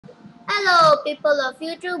Hello, people of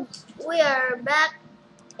YouTube. We are back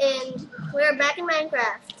in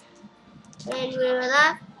Minecraft. And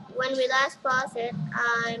when we last paused it,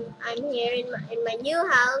 I'm here in my new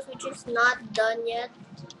house, which is not done yet.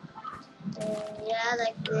 Yeah,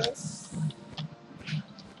 like this.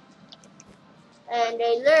 And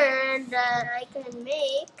I learned that I can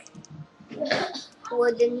make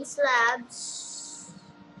wooden slabs.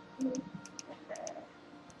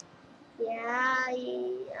 Yeah,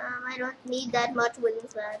 I don't need that much wooden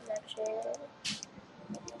slabs actually.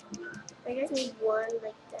 I just need one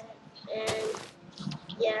like that. And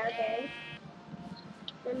yeah, okay.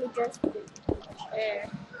 Let me just do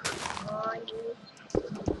there. On you.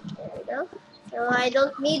 There we go. So I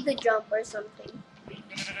don't need to jump or something.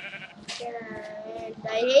 Yeah, and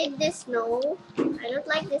I hate this snow. I don't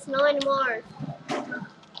like this snow anymore.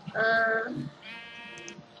 Uh,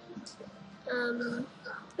 um,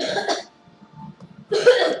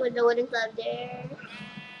 put the wooden slab there.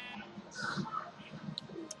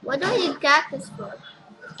 What do I need cactus for?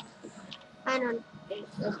 I don't think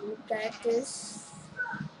I need cactus.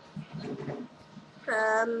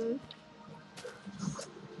 Um,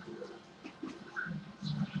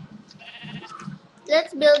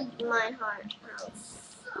 let's build my house.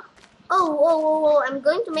 Oh, I'm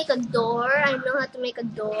going to make a door. I know how to make a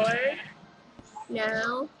door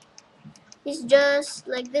now. It's just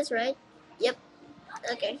like this, right? Yep.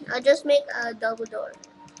 Okay, I'll just make a double door.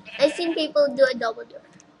 I've seen people do a double door.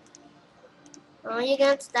 Oh, you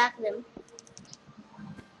can't stack them.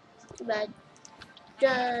 Too bad.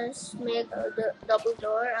 Just make a double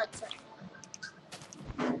door outside.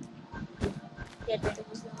 Get rid of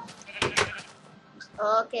this one.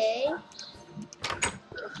 Okay.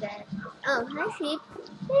 Like that. Oh, hi sheep.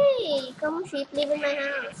 Hey, come sheep, live in my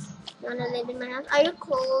house. You wanna live in my house? Are you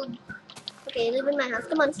cold? Okay, live in my house.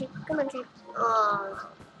 Come on sheep. Come on sheep. Oh,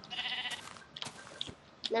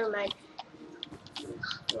 never mind.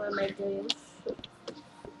 What am I doing?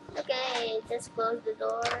 Okay, just close the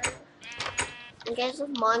door. In case of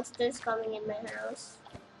monsters coming in my house.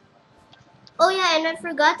 Oh yeah, and I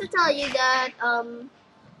forgot to tell you that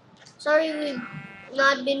sorry we've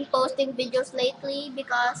not been posting videos lately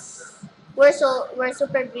because we're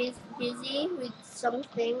super busy with some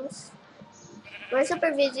things. We're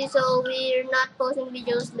super busy, so we're not posting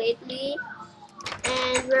videos lately,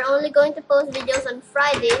 and we're only going to post videos on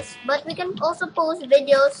Fridays. But we can also post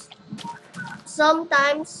videos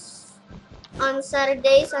sometimes on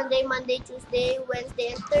Saturday, Sunday, Monday, Tuesday,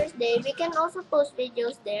 Wednesday, and Thursday. We can also post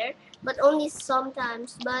videos there, but only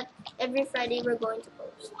sometimes. But every Friday we're going to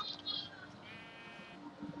post.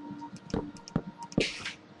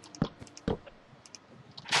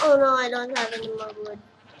 Oh no, I don't have any more wood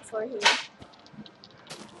for here.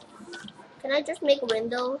 Can I just make a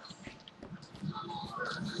window?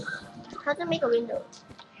 How to make a window?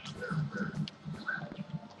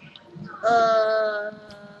 Uh,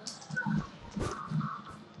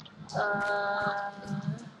 uh,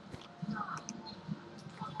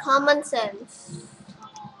 common sense.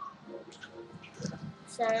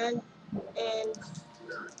 Sand and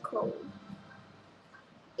coal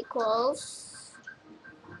equals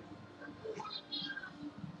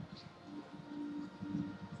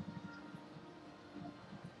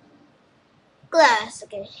glass.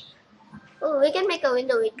 Okay. Oh, we can make a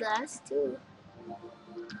window with glass too.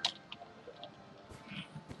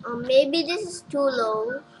 Maybe this is too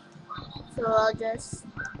low, so I'll just.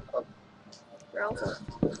 Oh, wrong one.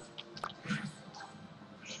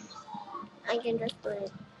 I can just put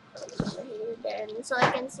it over here then, so I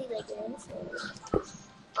can see like this.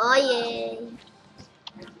 Oh yay!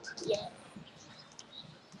 Yeah.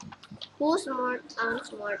 Who's smart? I'm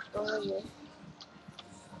smart. Oh yeah.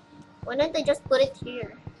 Why don't I just put it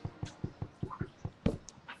here?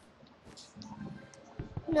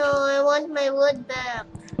 No, I want my wood back.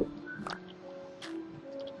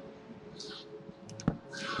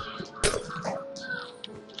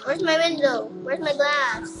 Where's my window? Where's my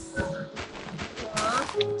glass?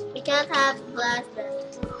 Aw, we can't have glass back.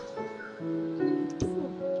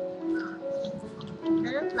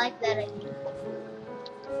 I don't like that idea.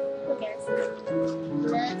 Who cares?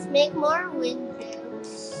 Let's make more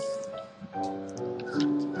windows.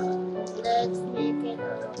 Let's make it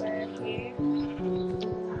over here.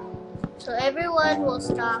 So everyone will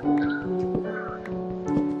stop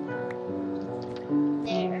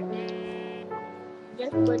there.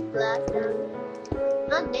 Just put glass down there.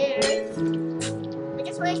 Not there. I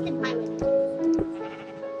just wasted my window.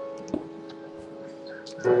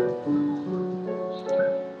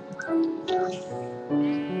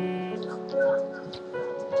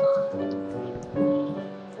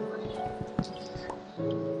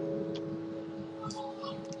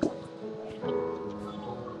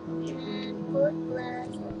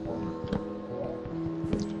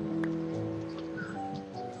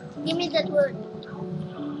 need that wood.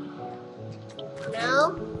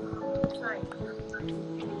 No? Sorry.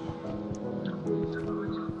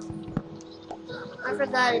 I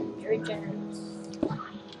forgot it regenerates.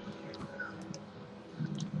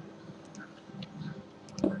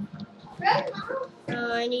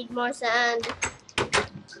 I need more sand.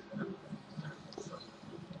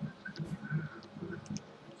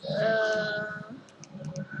 Uh,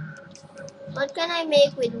 what can I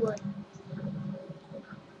make with wood?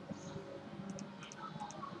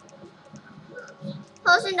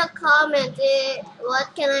 Post in the comments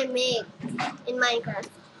what can I make in Minecraft.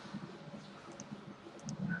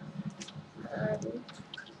 Um,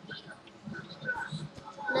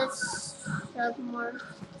 let's have more.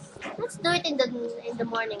 Let's do it in the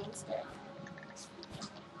morning instead.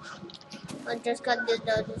 I just got this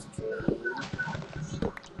down this tree.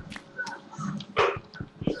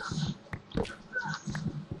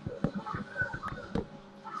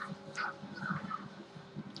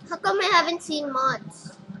 How come I haven't seen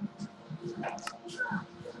mods?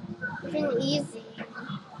 It's been easy.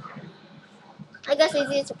 I guess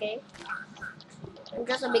easy is okay. I'm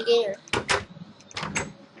just a beginner.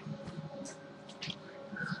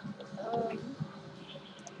 Um,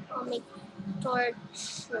 I'll make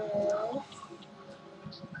torches.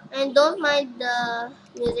 And don't mind the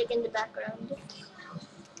music in the background.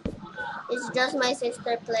 It's just my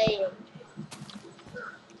sister playing.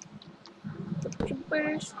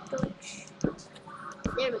 First torch.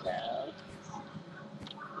 There we go.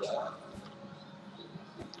 Yeah.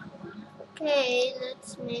 Okay,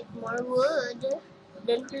 let's make more wood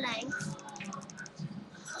than planks.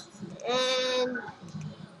 And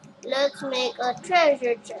let's make a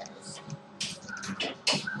treasure chest.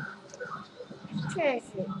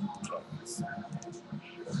 Treasure chest.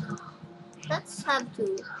 Let's have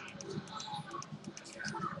two.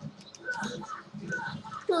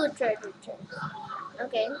 Two treasure chests.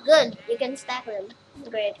 Okay, good. You can stack them.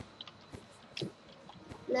 Great.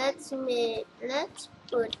 Let's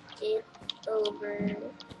put it over.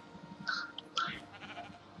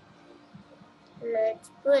 Let's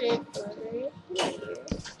put it over here.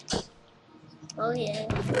 Oh yeah.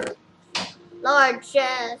 Large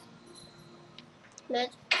chest.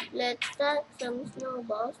 Let's stack some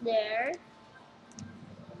snowballs there.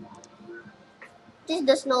 This is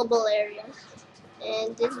the snowball area.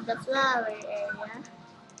 And this is the flower area.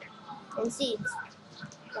 And seeds.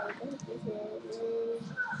 So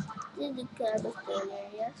this is the cobblestone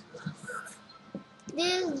area.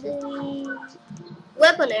 This is the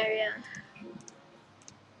weapon area.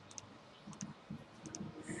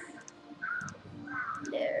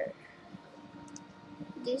 There.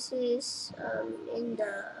 This is in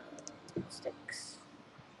the sticks.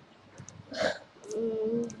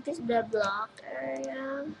 This is the block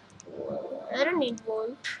area. I don't need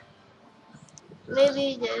wool.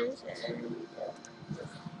 Maybe this and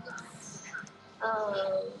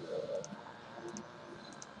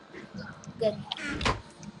good.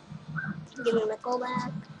 Give me my coal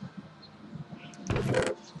back.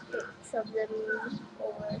 Shove them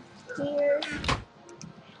over here.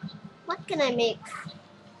 What can I make?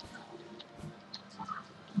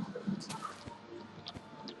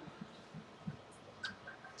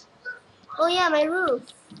 Oh yeah, my roof.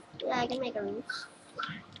 Yeah, I can make a roof.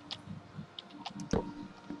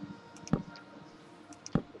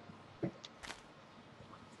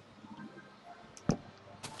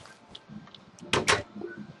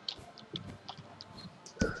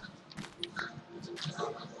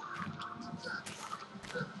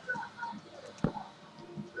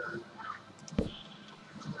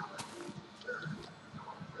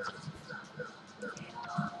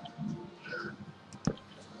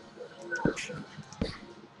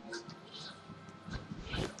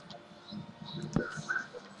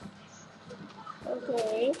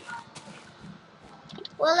 Okay.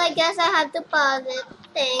 Well, I guess I have to pause it.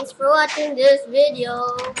 Thanks for watching this video,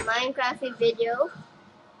 Minecraft video.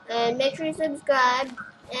 And make sure you subscribe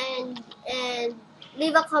and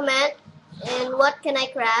leave a comment. And what can I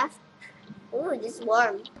craft? Ooh, this is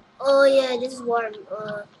warm. Oh yeah, this is warm.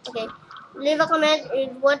 Okay. Leave a comment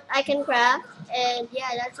in what I can craft. And yeah,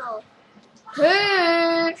 that's all.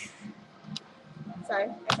 Peace. Sorry,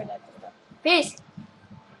 I forgot to stop. Peace.